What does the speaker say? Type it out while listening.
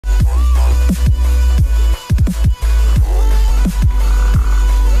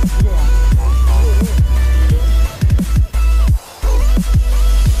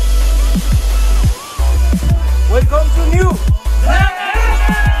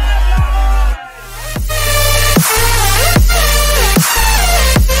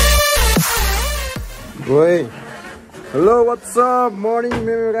Hello what's up morning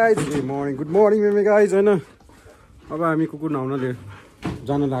मेमे guys morning good morning मेमे guys हैन अब हामी कुकुर नुहाउन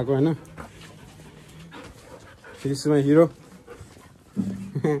जान लाग्यो हैन this is my hero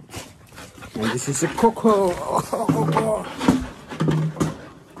and this is a Coco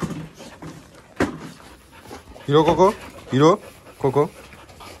Hiro Coco Hiro Coco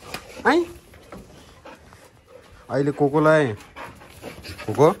ai अहिले कोकोलाई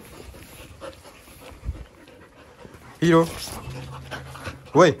कोको हिरो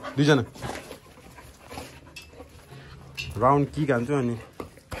ओइ दुईजना राउन्ड की खान्छु अनि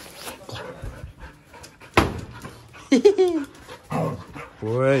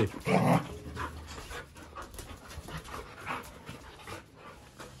ओइ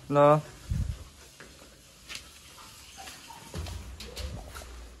ल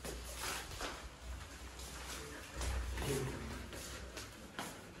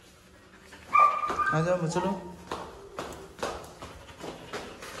आजा चलो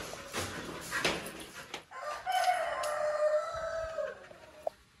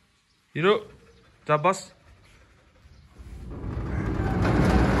हिरो जा बस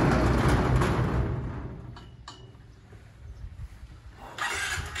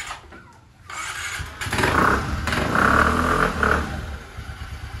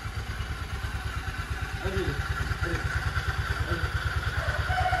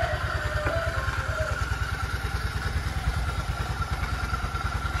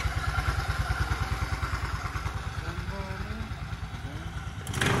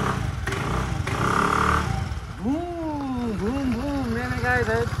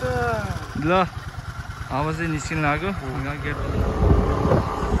ल अब चाहिँ निस्किन लाग्यो गेट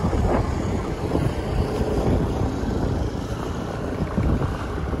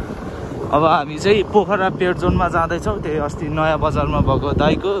अब हामी चाहिँ पोखरा पेट जोनमा जाँदैछौँ त्यही अस्ति नयाँ बजारमा भएको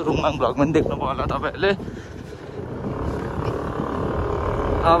दाइको रुङमाङ भ्लग पनि देख्नुभयो होला तपाईँहरूले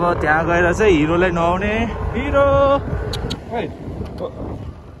अब त्यहाँ गएर चाहिँ हिरोलाई नुहाउने हिरो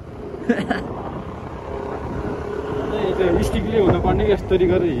स्टिकले हुनुपर्ने यस्तरी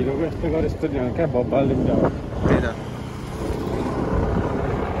गरेर हिरोको यस्तो गरेर यस्तरी क्या भब्बाले त्यही त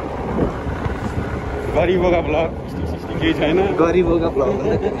गरिबोका ब्लग केही छैन गरिबोका ब्लग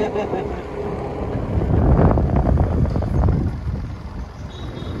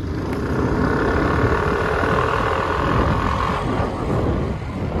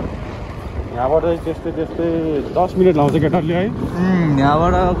यहाँबाट त्यस्तै 10 मिनट लाउँछ केटाहरूले है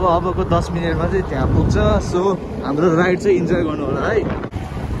यहाँबाट अबको 10 मिनटमा चाहिँ त्यहाँ पुग्छ सो हाम्रो राइड चाहिँ इन्जोय गर्नु होला है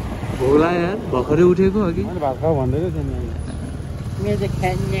भोला यार भर्खरै उठेको हो कि भात खाऊ भन्दै थियो नि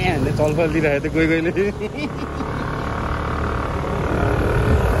खाने चलफल दिइरहेको थियो कोहीले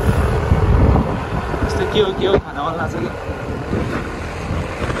यस्तो के हो खाना मन लाग्छ कि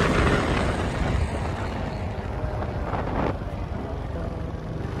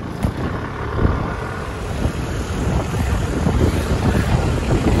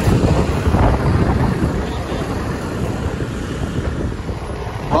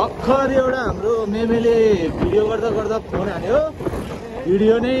भर्खर एउटा हाम्रो मेमेले भिडियो गर्दा फोन हान्यो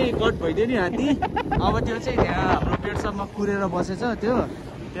भिडियो नै कट भइदियो नि हात्ती अब त्यो चाहिँ त्यहाँ हाम्रो पेटसम्म कुरेर बसेछ त्यो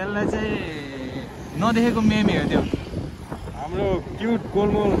त्यसलाई चाहिँ नदेखेको मेमे हो त्यो हाम्रो क्युट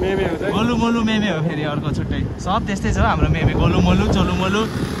गोलमोल मेमे हो चाहिँ गोलुमोलु मेमे हो फेरि अर्को छुट्टै सब त्यस्तै छ हाम्रो मेमे गोलुमोलु चोलुमोलु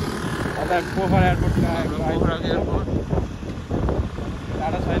पोखरा एयरपोर्ट पोखराको एयरपोर्ट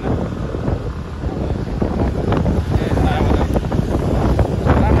टाढा छैन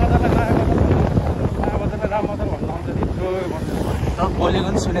बोलेको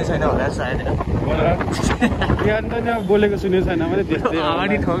पनि सुनेको छैन होला सायद बोलेको सुनेको छैन भने त्यस्तै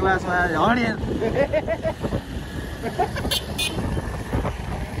अगाडि ठोक्लासमा अगाडि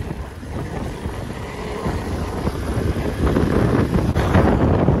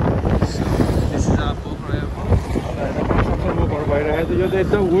भइरहेको थियो यो चाहिँ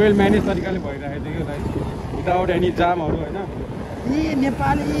एकदम वेल म्यानेज तरिकाले भइरहेको थियो यो विदाउट एनी जामहरू होइन ए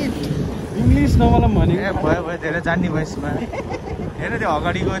नेपाली इङ्ग्लिस नबोलौँ भने भयो धेरै जान्ने भएसमा हेर त्यो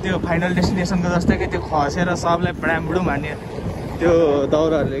अगाडिको त्यो फाइनल डेस्टिनेसनको जस्तै कि त्यो खसेर सबलाई प्रामबुडुम हान्ने त्यो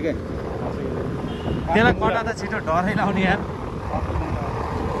दौराहरूले क्या त्यसलाई कटा त छिटो डरै लाउने यार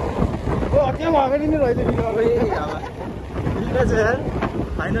त्यहाँ अगाडि नै रहेछ यार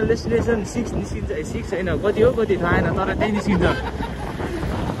फाइनल डेस्टिनेसन 6 निस्किन्छ 6 होइन कति हो कति थाहा छैन तर त्यही निस्किन्छ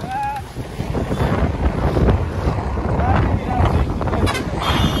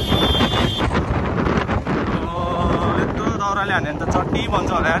हाने त चट्टी भन्छ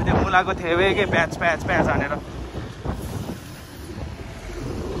होला यार त्यो मुलाको थेवे के प्याच हानेर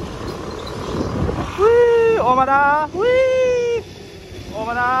ओमरा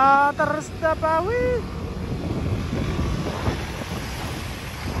ओमरा तरस्ता पावी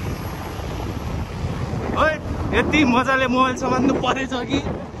ओइ यति मजाले मोबाइल समात्नु परेछ कि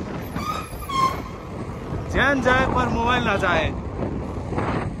ज्यान जाए पर मोबाइल नजाए।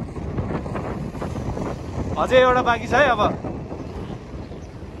 अझै एउटा बाँकी छ है अब।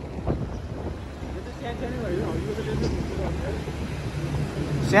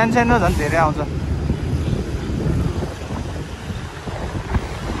 सानो झन् धेरै आउँछ।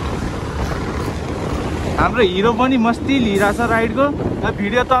 हाम्रो हिरो पनि मस्ती लिइरहेछ राइडको।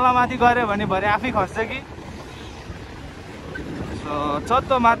 भिडियो तलमाथि गऱ्यो भने भरे आफै खस्छ कि।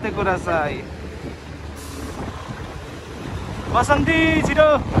 चत्तो मात्ने कुरा छ। बसन्ती छिटो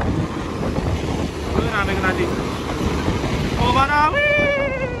रामेको नाति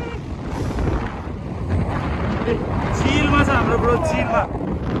चिलमा छ हाम्रो ब्रो, चिलमा।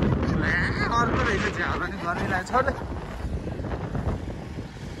 अर्को रहेछ झ्याउ पनि गर्नै लाग्छ।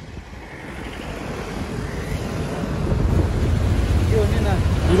 के हो नि न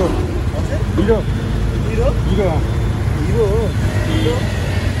hero hero hero hero hero हो। हिरो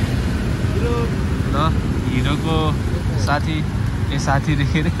हिरो ल हिरोको साथी साथी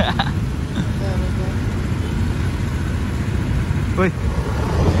देखेर ओइ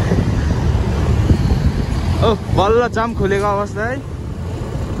ओ बल्ल जाम खोलेको अवस्था है।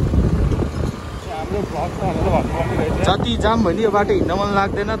 जति जाम भयो नि यो बाटो हिँड्न मन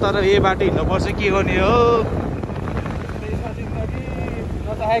लाग्दैन, तर यो बाटो हिँड्नुपर्छ। के गर्ने हो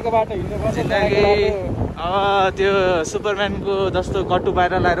त्यो सुपरम्यानको जस्तो कट्टु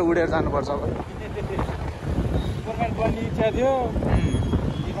बाहिर लगाएर उडेर जानुपर्छ अब। सुपरम्यान बन्ने इच्छा थियो,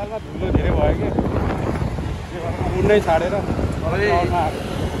 नेपालमा धुलो धेरै भयो कि उड्नै छाडेर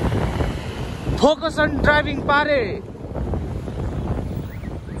फोकस अन ड्राइभिङ पारे।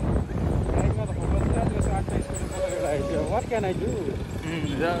 What can I do?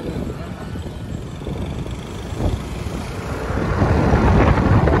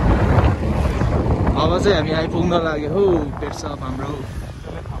 अब चाहिँ हामी आइपुग्न लाग्यो हौ पेट सप हाम्रो।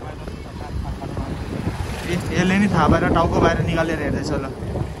 यसले नि थाहा भएर टाउको बाहिर निकालेर हेर्दैछ ल।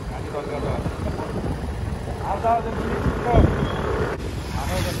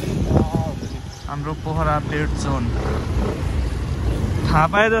 हाम्रो पोखरा पेट जोन थाहा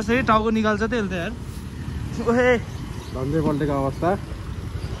पाए जसरी टाउको निकाल्छ त यसले त यार। ओहे झन्डै पल्टेको अवस्था।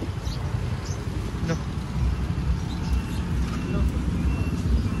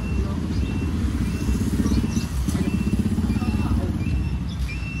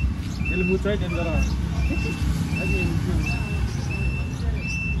 यसले बुझ्छ है डेन्जर।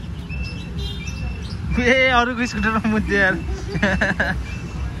 ए अरूको स्कुटरमा मुद्दे यार।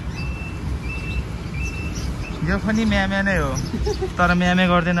 यो पनि म्याम्या नै हो, तर म्यामे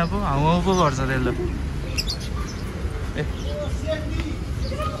गर्दैन पो, हाउ पो गर्छ त्यसले। ए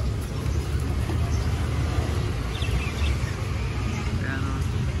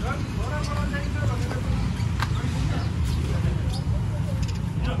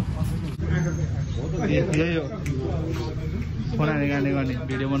यही हो फोन हाने गाने गर्ने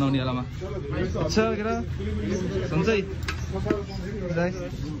भिडियो बनाउने बेलामा। अच्छा केटा सन्चै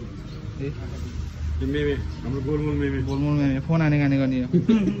मेमे हाम्रो गोलमोल मेमे फोन हाने गाने गर्ने हो।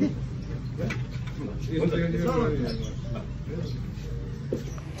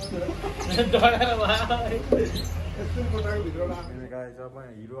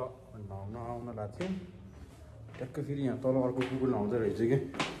 हिरो नुहाउन आउन लाग्छ ट्याक्क। फेरि यहाँ तल अर्को कुकुर नुहाउँदै रहेछ कि,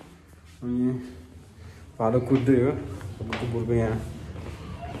 अनि भालो कुद्दै हो। कुकुरको यहाँ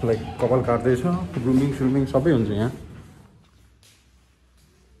लाइक कपाल काट्दैछ, ग्रुमिङ सुमिङ सबै हुन्छ यहाँ।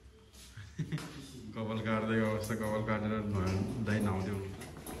 कपाल काट्दैको अवस्था, कपाल काटेर दाइ नुहाउँदै हुन्छ।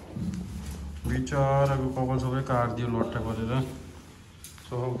 बिचराको कपाल सबै काटिदियो लट्टा गरेर,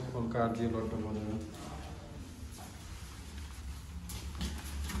 सब काटिदियो लट्टा गरेर।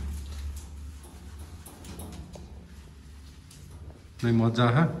 नहीं मजा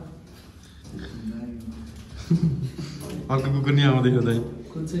है। अर्को कुकुर नि आउँदैछ दाइ,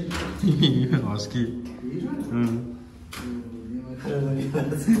 हस्की।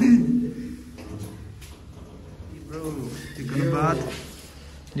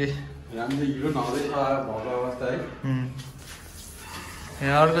 हिरो नहुँदैछ भएको अवस्था है।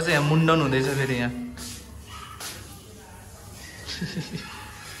 यहाँ अर्को चाहिँ यहाँ मुन्डन हुँदैछ फेरि यहाँ।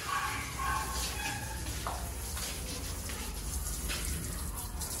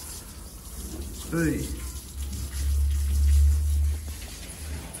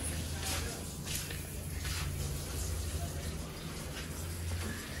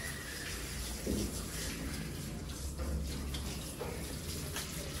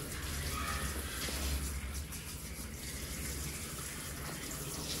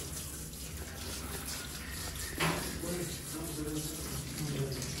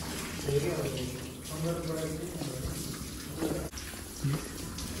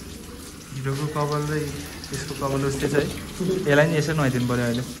 हिरोको कपाल र यसको कपाल उस्तै छ है। यसलाई नि यसो नुहाइदिनु पर्यो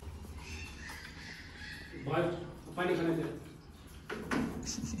अहिले।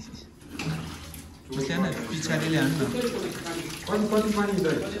 पछाडि ल्याउनु न।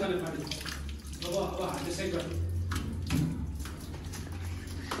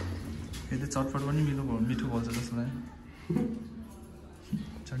 फेरि चटपट पनि मिठो भन्छ जस्तो लाग्यो।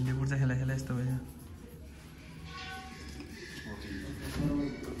 झन्डे बुर्जा खेला यस्तो भयो।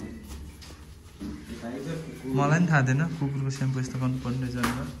 मलाई पनि थाहा थिएन कुकुरको स्याम्पू यस्तो गर्नुपर्ने रहेछ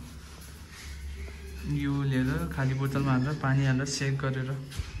भनेर। यो लिएर खाली बोतलमा हालेर पानी हालेर सेक गरेर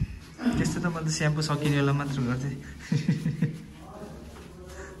त्यस्तो त मैले त स्याम्पू सकिने बेला मात्र गर्थेँ।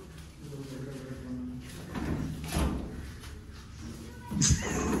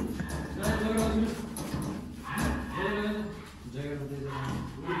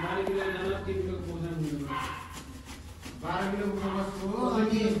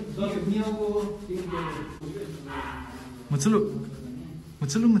 मुचुलु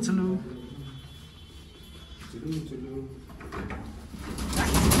मुचुलु मुचुलु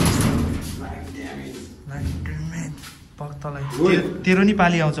पक तलाई तेरो नि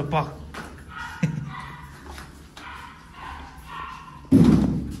पाली आउँछ पक।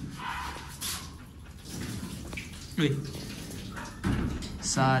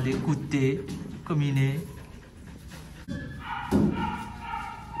 साले कुत्ते कमीने।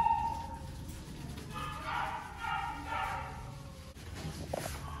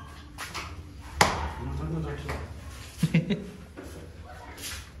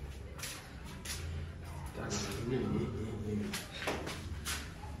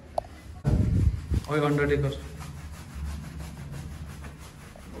 ओए Undertaker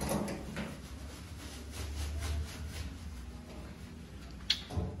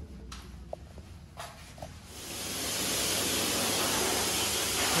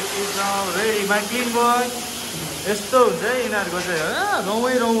ready my clean boy. यस्तो हुन्छ है यिनीहरूको चाहिँ रौँ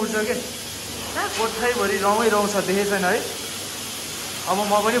रौँ उठ्छ के कोठाइभरि रौँ रौँ छ देखेको छैन है। अब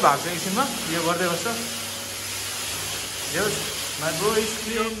म पनि भाग्छु एकछिनमा यो गर्दै बस्छ।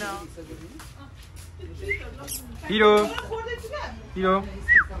 हिरो हिरो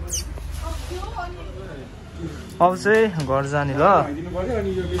अब चाहिँ घर जाने ल।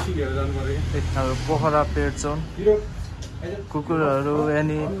 पोखरा पेट जोन कुकुरहरू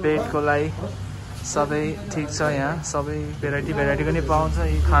अनि पेटको लागि सबै ठिक छ। यहाँ सबै भेराइटीको नि पाउँछ।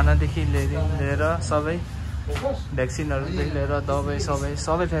 यी खानादेखि लिएर सबै भ्याक्सिनहरूदेखि लिएर दबाई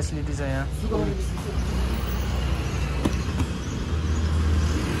सबै फेसिलिटी छ यहाँ।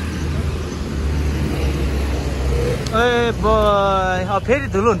 ए बय अब फेरि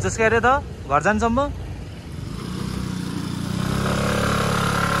धुलो हुन्छ क्यारे त घर जानसम्म।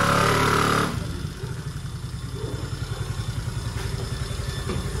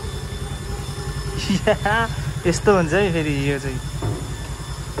 यस्तो हुन्छ है फेरि यो चाहिँ।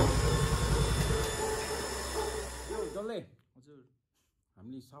 डल्ले हजुर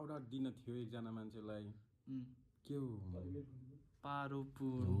हामीले साउट आउट दिन थियो एकजना मान्छेलाई के हो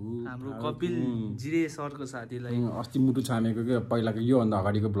पारोपुर हाम्रो कपिल जिरे सरको साथीलाई अस्ति मुटु छामेको के पहिलाको योभन्दा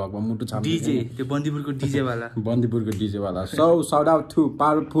अगाडिको ब्लगमा मुटु छामे डीजे त्यो बन्दीपुरको डीजे वाला साउट आउट टु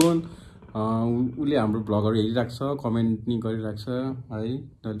पारोपुर। उसले हाम्रो ब्लगहरू हेरिरहेको छ कमेन्ट नि गरिरहेको छ है।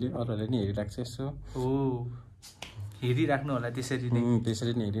 डल्ले अरूहरूले नि हेरिरहेको छ यसो हो हेरिराख्नु होला त्यसरी नै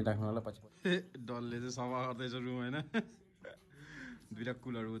हेरिराख्नु होला। पछि डल्ले चाहिँ सफा गर्दैछ रुम होइन। दुईवटा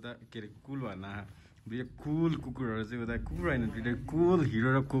कुलहरू उता के अरे कुल भन्न दुईवटा कुल कुकुरहरू चाहिँ उता कुकुर होइन दुईवटा कुल हिरो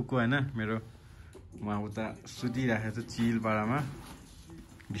र कोको होइन मेरो। उहाँ उता सुतिराखेको छ चिल पारामा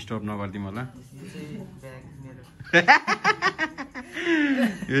डिस्टर्ब नगरिदिउँ होला।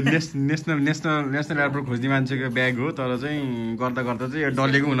 यो नेसनल एयरपोर्ट खोज्ने मान्छेको ब्याग हो तर चाहिँ गर्दा चाहिँ यो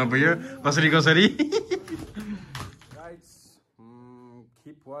डल्लेको हुन पुग्यो कसरी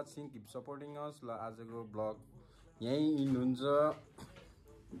किप वाचिङ किप सपोर्टिङ अस। ल आजको ब्लग यहीँ इन्ड हुन्छ।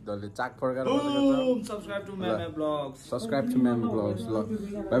 डल्ले चाक फर्काएर subscribe to MYA MYA blogs. ल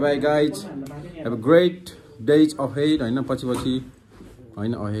by by guys have a great days ahead होइन पछि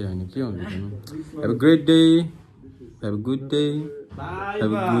होइन अहेड होइन के हुन्छ have a great day have a good day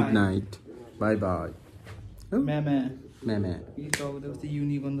have a good night by by. MYA MYA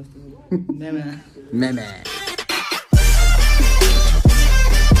unicorn जस्तो MYA।